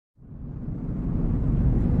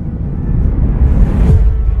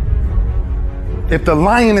If the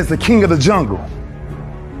lion is the king of the jungle,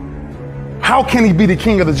 how can he be the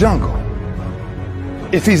king of the jungle?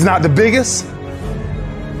 If he's not the biggest,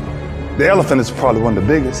 the elephant is probably one of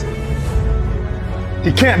the biggest.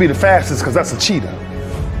 He can't be the fastest because that's a cheetah.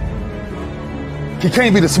 He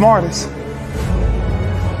can't be the smartest.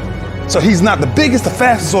 So he's not the biggest, the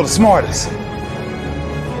fastest, or the smartest.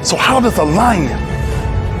 So how does a lion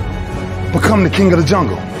become the king of the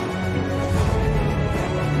jungle?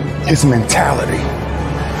 His mentality.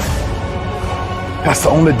 That's the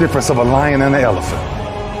only difference of a lion and an elephant.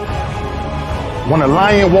 When a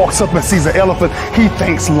lion walks up and sees an elephant, he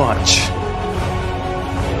thinks lunch.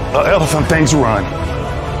 An elephant thinks run.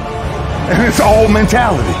 And it's all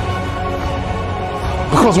mentality.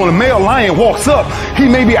 Because when a male lion walks up, he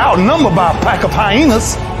may be outnumbered by a pack of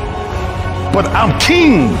hyenas, but I'm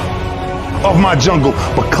king of my jungle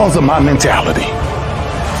because of my mentality.